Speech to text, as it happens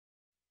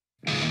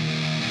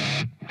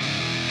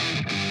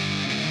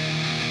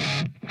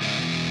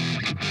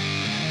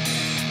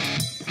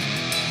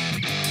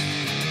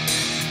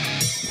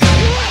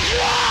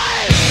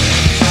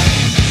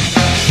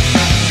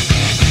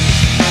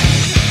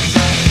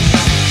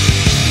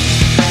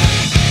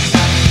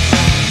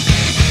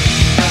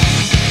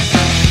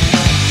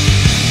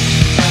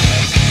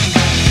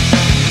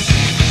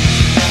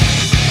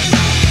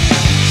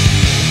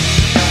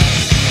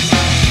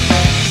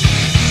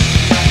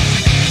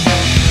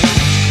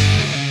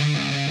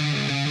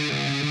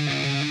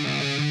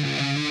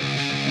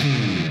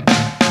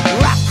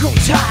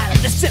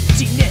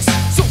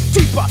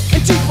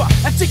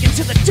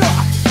into the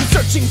dark. I'm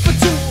searching for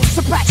tools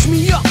to patch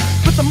me up,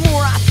 but the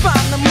more I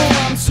find, the more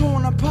I'm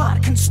torn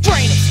apart.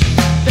 Constrain it,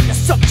 then the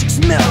subjects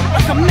melt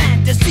like a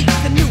mad disease.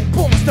 The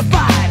newborns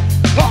divide.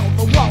 All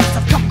the walls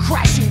have come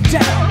crashing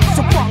down,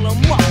 so ball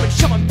them up and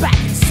shove them back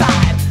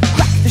inside.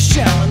 Crack the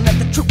shell and let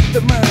the truth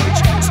emerge.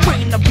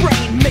 Strain the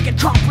brain, make it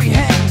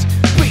comprehend.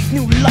 Breathe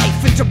new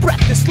life into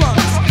breathless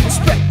lungs and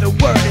spread the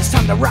word. It's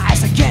time to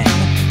rise again.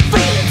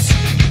 Feel it.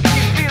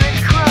 You feel it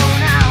grow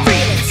now.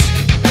 Feel it.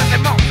 Let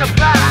it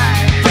multiply.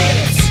 Feel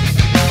it.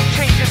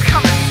 Change is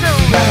coming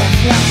soon.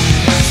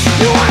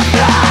 You wanna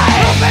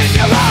fly? Open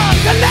your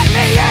arms and let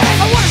me in.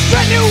 I wanna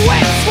spread new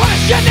wings, wanna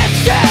shed this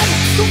skin,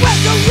 to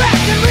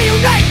resurrect and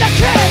reunite the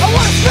kin. I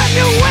wanna spread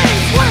new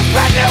wings, wanna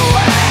spread new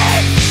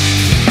wings.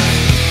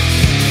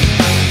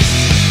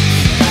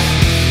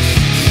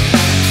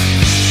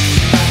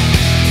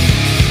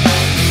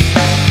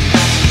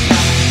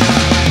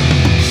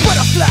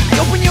 Butterfly,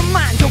 open your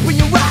mind, open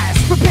your eyes.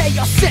 Prepare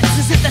your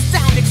senses if the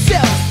sound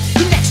excels.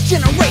 The next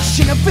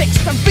generation of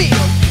fixed and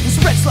field. It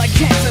spreads like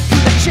cancer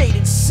through the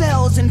jaded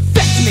cells.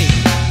 Infect me,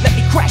 let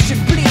me crash and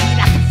bleed.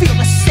 I can feel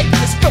the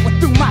sickness flowing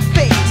through my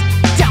veins,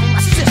 down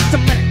my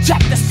system and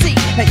eject the seed.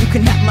 Now you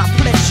can have my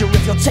pleasure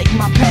if you'll take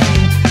my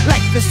pain.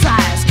 Lifeless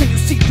eyes, can you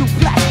see through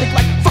plastic?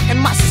 Like fucking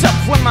myself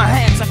when my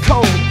hands are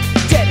cold.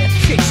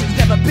 Dedication's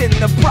never been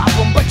the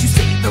problem, but you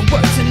see the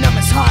words and I'm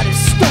as hard as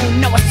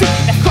stone. Now I see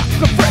the clock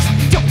reverse,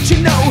 don't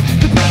you know?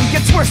 The pain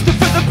gets worse the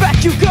further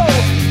back you go.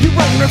 Your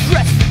own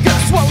regrets,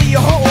 gonna swallow you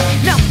whole.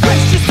 Now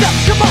brace yourself,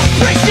 come on,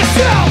 brace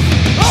yourself.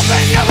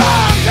 Open your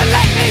arms and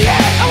let me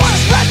in. I wanna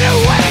spread new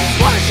wings,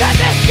 wanna shed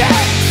this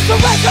skin, to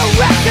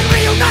resurrect and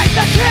reunite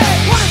the kin.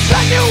 Wanna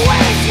spread new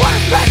wings,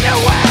 wanna spread new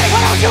wings.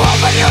 Why don't you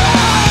open your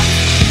arms?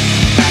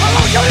 Why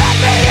won't you let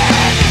me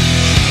in?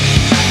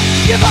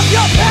 Give up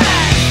your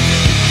pen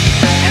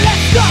and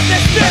let's start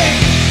this thing.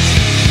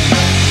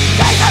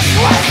 Take a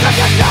swing of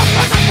yourself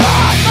from the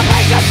cross. My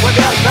patience with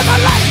you to the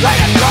last great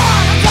and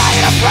gone. I'm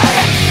tired of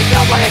praying, if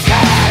nobody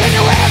cares. Can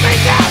you hear me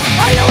now?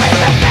 Are you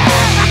even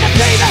there? I can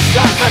see the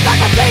surface, I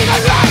can see the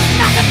light.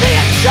 I can see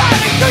it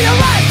shining through your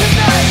eyes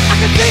tonight. I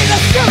can see the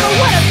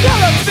silhouette of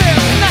thoroughfare,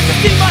 and I can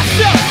see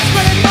myself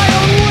spreading my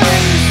own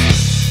wings.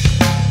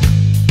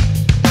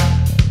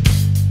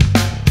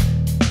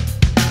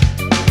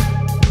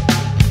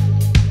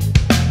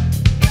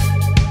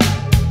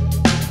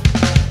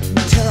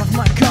 Tear off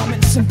my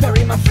garments and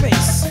bury my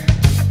face.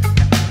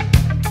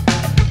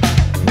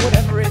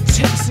 Whatever it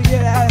takes to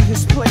get out of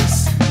this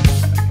place.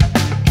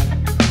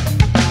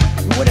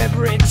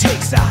 Whatever it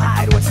takes to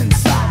hide what's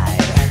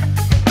inside.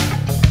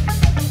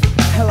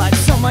 Hell, I'd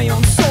sell my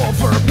own soul